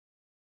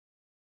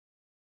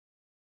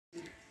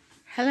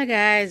Hello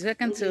guys,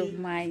 welcome to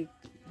my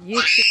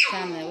YouTube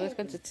channel.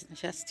 Welcome to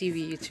Tinasha's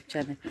TV YouTube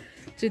channel.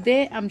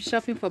 Today I'm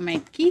shopping for my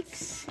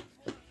kids,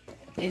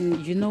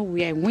 and you know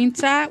we are in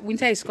winter.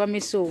 Winter is coming,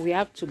 so we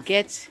have to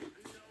get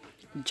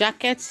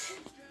jackets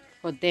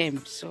for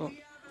them. So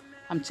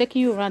I'm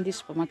taking you around this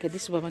supermarket.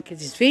 This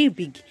supermarket is very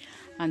big,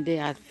 and they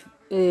have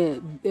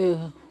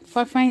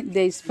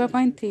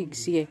fine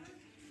things here.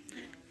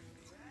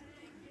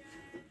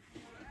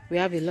 We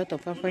have a lot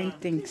of fine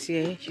things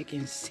here. You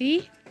can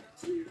see.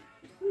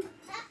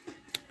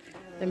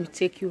 Let me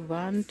take you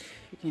around.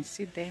 You can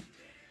see them.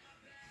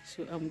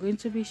 So I'm going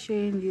to be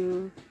showing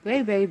you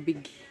very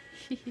big.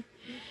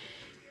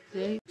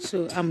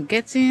 So I'm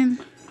getting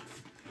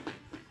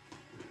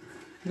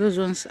those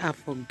ones are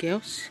for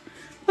girls.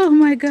 Oh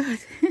my god.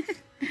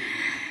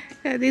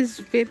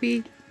 This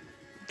baby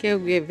girl,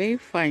 we are very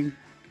fine.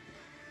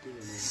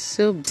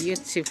 So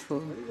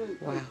beautiful.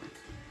 Wow.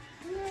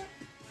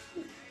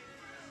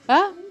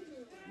 Huh?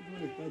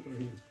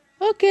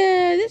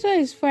 Okay, this one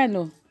is fine.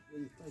 Oh.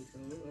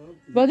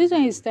 But this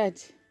one is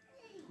tight.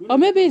 Or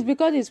maybe it's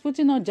because it's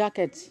putting on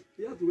jacket.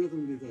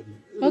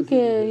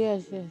 Okay,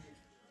 yes.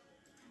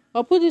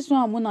 Or put this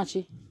one on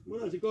Munachi.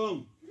 Munachi,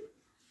 come.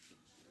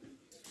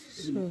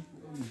 So,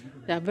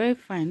 they are very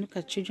fine. Look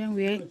at children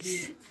wearing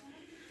this.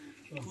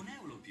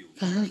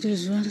 I love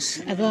these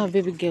ones. I don't have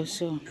baby girl,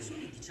 so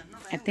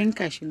I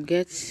think I should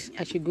go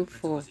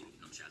for.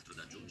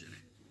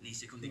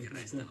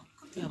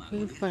 They are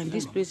very fine.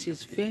 This place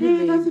is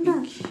very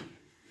big.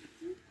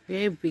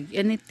 Very big.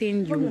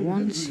 Anything you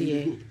want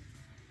here,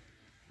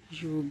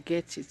 you will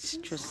get it.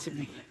 Trust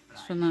me.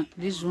 So now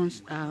these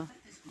ones are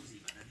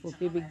for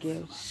baby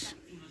girls.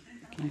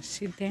 You can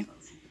see them.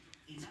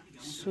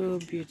 So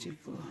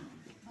beautiful.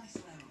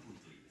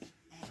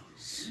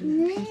 So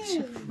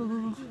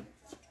beautiful.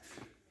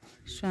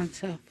 These ones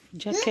have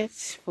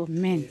jackets for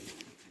men.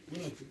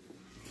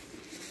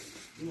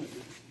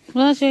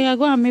 Well, so you're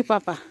going to meet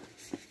Papa.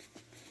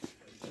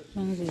 These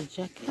ones are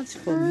jackets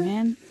for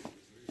men.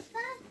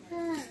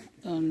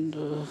 And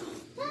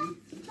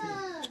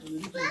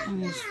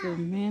it's for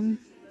men.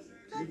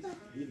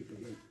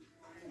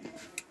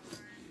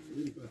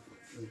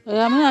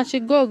 I'm not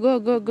actually go.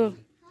 This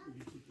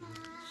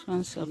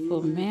ones are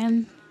for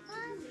men.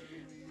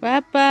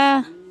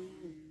 Papa.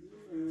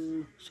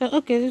 So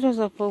okay, these ones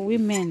are for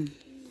women.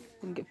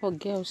 For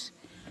girls.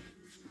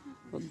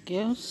 For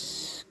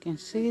girls. You can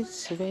see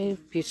it's very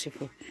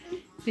beautiful.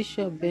 This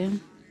shop, Ben.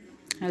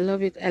 I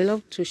love it. I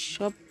love to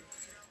shop.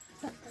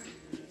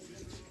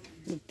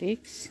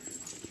 Boutiques.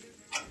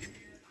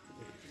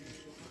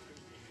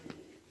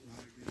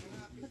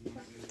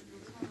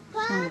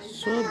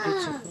 So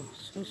beautiful,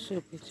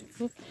 so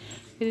beautiful.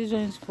 This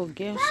one is for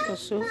girls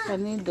also. I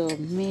need the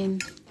main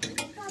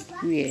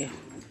wear.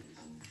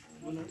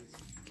 You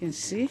can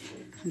see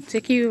I'm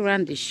taking you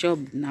around the shop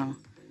now.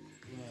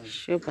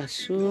 Shop are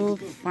so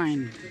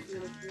fine,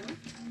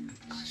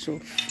 so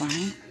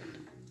fine.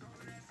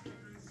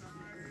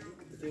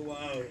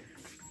 Wow.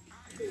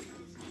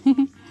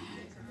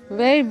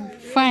 Very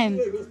fine.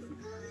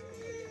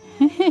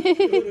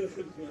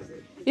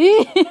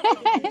 You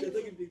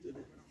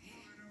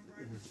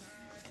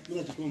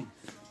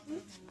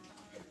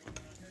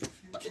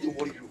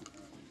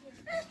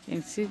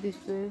can see this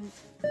place.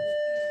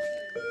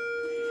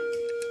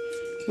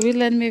 Will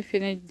let me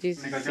finish this.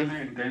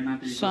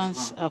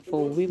 Songs are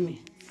for women.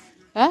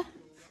 Huh?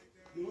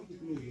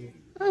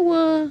 Oh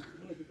well.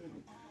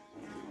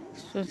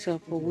 Songs are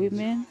for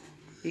women.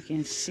 You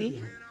can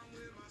see.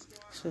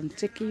 So I'm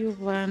taking you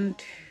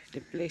around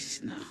the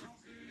place now.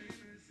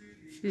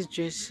 This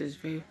dress is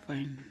very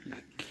fine,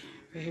 like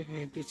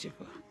very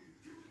beautiful.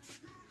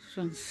 This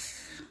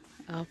one's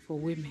are for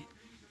women.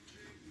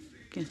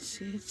 You can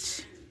see it.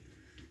 This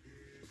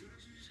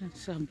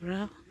one's are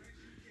brown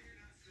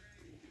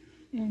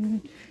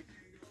and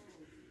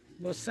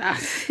both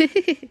sides.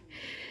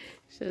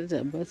 Those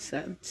are both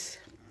sides.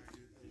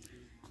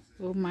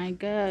 Oh my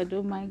God,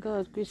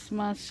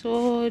 Christmas!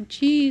 Oh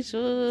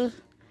Jesus!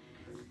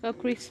 For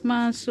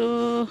Christmas,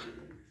 so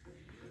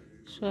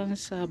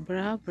ones are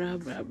bra.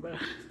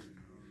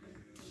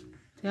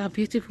 They are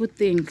beautiful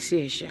things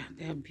here, Sha.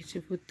 They are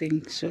beautiful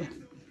things, so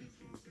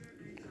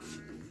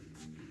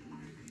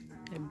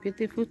they're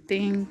beautiful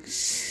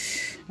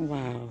things.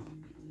 Wow,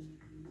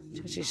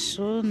 this is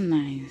so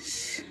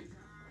nice,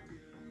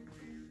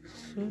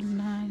 so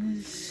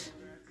nice.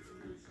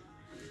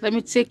 Let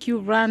me take you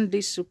around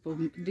this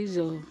supermarket.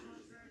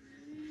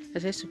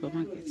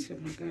 Oh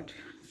my God.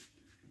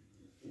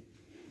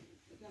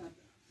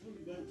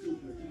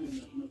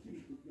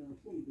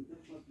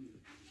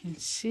 You can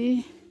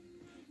see.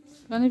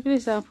 Only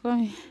place I'm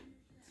coming.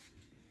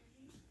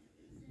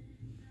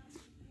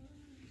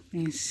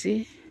 You can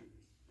see.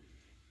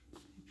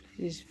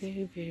 It's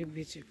very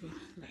beautiful.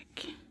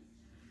 Like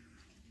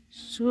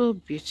so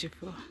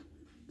beautiful.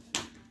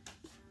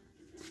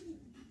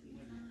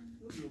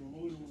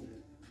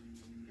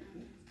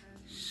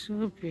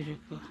 So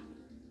beautiful.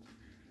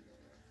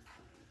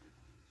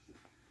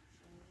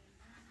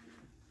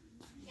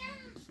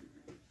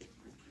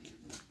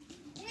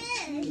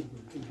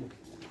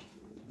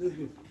 Let's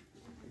go.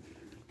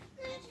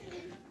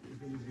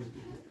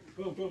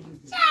 Come.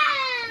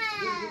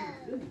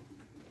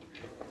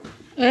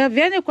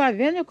 Vieni qua,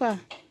 vieni qua.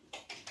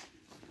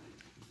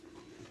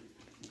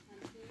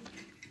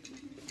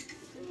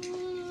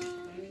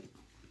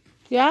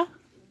 Yeah?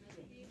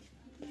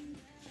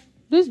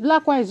 This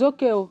black one is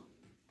okay. Oh.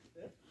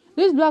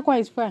 This black one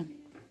is fine.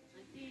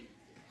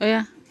 Oh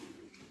yeah.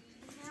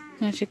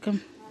 Here she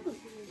come.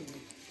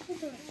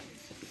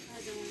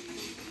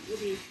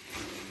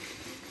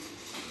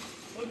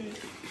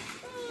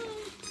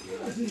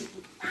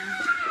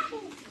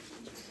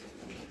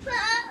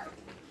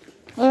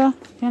 Oh yeah,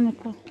 vieni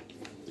qua.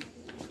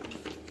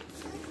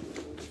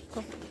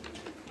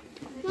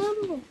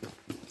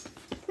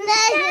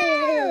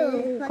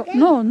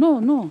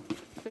 No.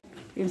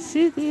 You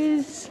see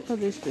this? All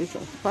these things are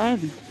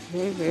fine.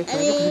 Very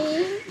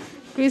fine.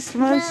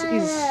 Christmas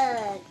is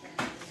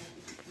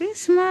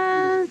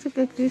Christmas.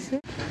 Okay,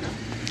 Christmas.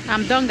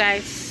 I'm done,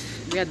 guys.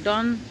 We are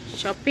done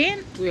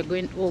shopping. We are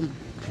going home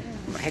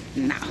right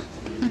now.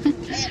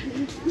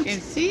 You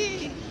can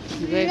see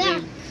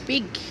very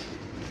big.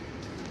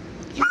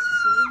 You can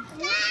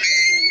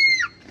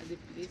see the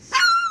place.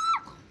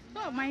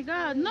 Oh my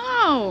God!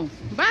 No,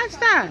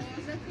 basta!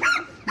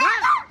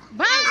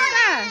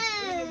 Basta!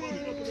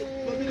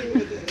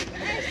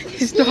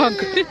 His dog.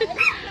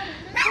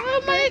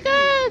 Oh my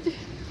God!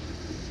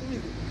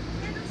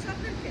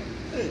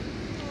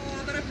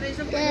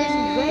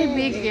 Very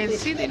big. You can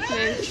see the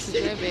place.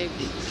 Very big.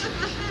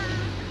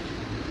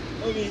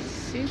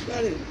 See?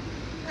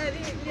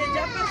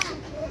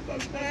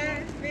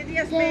 Vedi,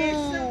 ha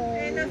smesso,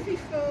 è una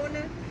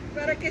fifona,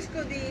 guarda che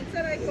scodinza.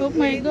 Oh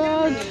my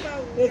God!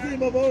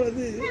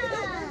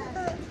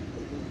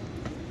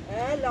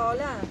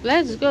 Lola.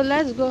 Let's go.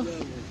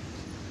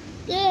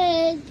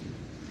 Good.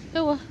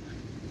 Oh.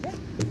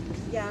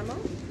 Andiamo.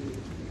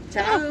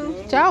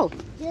 Ciao.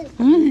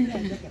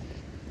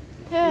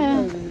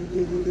 Yeah.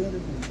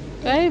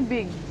 Very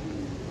big.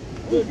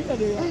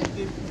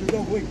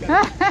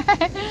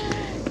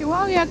 You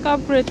want to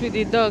cooperate with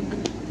the dog?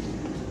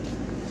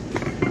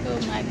 Oh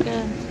my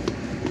God.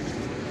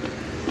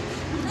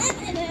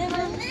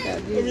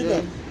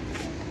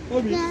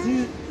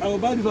 See, I will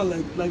buy this one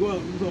like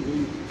what for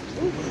you.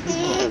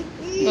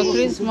 For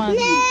Christmas.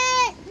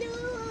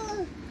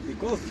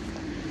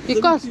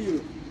 Because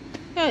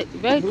yeah,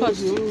 very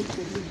cost.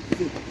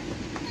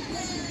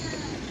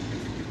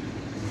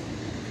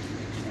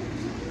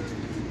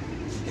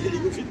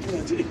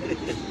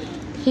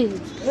 Hey.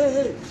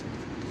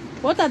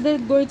 What are they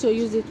going to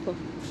use it for?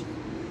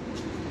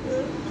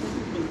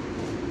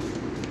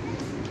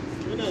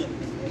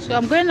 So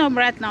I'm going home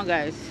right now,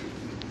 guys.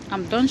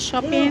 I'm done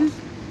shopping.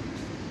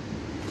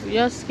 We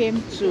just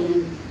came to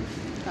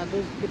look at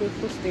those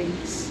beautiful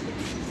things.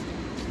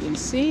 You can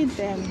see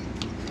them.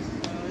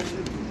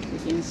 You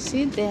can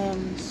see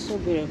them. So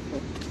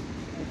beautiful.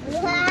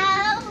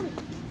 Wow. You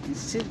can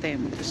see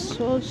them.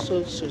 So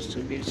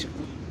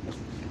beautiful.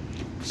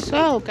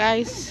 So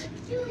guys,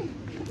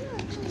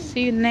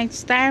 see you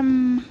next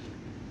time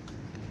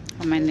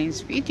on my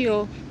next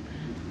video.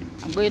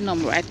 I'm going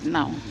home right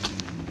now.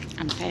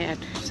 I'm tired,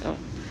 so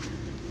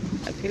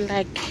I feel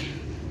like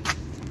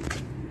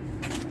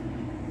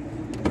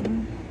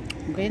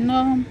I'm going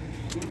home.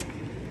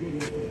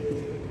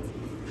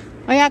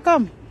 Oh yeah,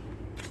 come.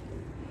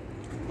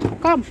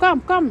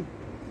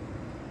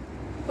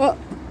 Oh,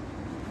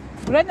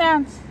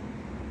 brilliant.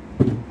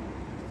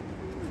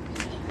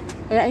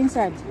 Oh yeah,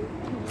 inside.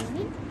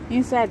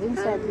 Inside.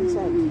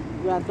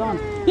 You are done.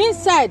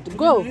 Inside,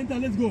 go.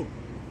 Let's go.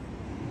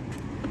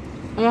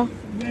 Yeah.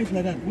 Like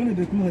that. When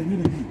they come, I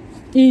need a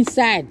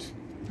Inside.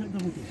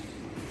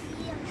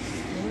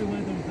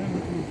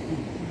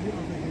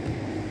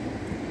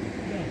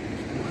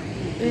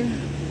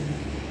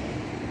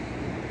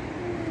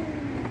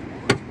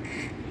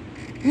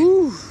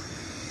 Ooh.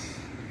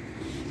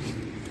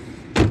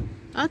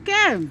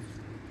 Okay,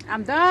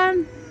 I'm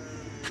done.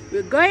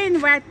 We're going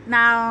right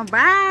now.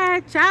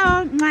 Bye.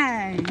 Ciao.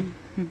 I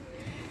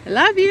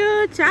love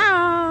you.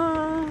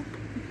 Ciao.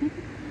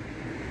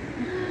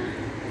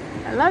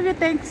 I love you.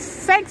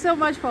 Thanks so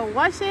much for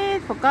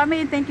watching, for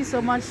coming. Thank you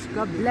so much.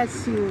 God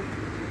bless you.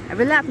 I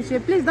really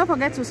appreciate it. Please don't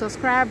forget to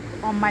subscribe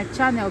on my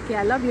channel. Okay,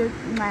 I love you.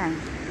 Bye.